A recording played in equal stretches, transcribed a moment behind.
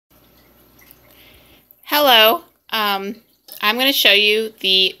Hello, I'm going to show you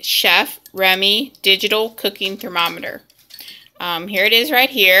the Chef Remi digital cooking thermometer. Here it is right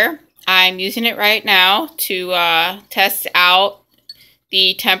here. I'm using it right now to test out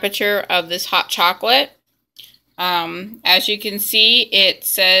the temperature of this hot chocolate. As you can see, it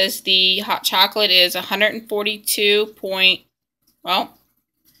says the hot chocolate is 142 well,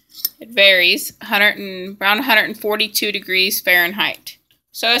 it varies, around 142 degrees Fahrenheit.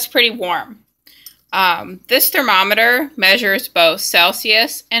 So it's pretty warm. This thermometer measures both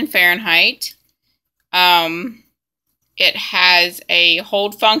Celsius and Fahrenheit. It has a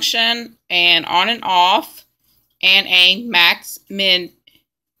hold function and on and off and a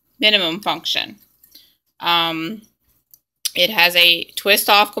minimum function. It has a twist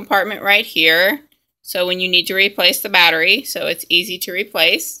off compartment right here. So when you need to replace the battery, so it's easy to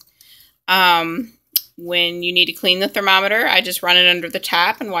replace. When you need to clean the thermometer, I just run it under the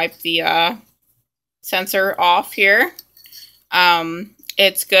tap and wipe the sensor off here.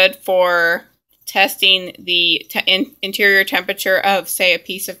 It's good for testing the interior temperature of, say, a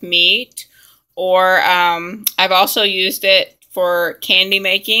piece of meat, or I've also used it for candy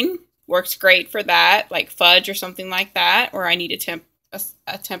making. Works great for that, like fudge or something like that, where I need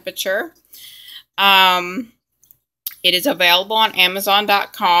a temperature. It is available on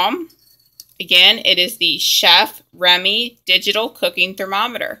Amazon.com. Again, it is the Chef Remi digital cooking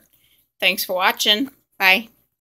thermometer. Thanks for watching. Bye.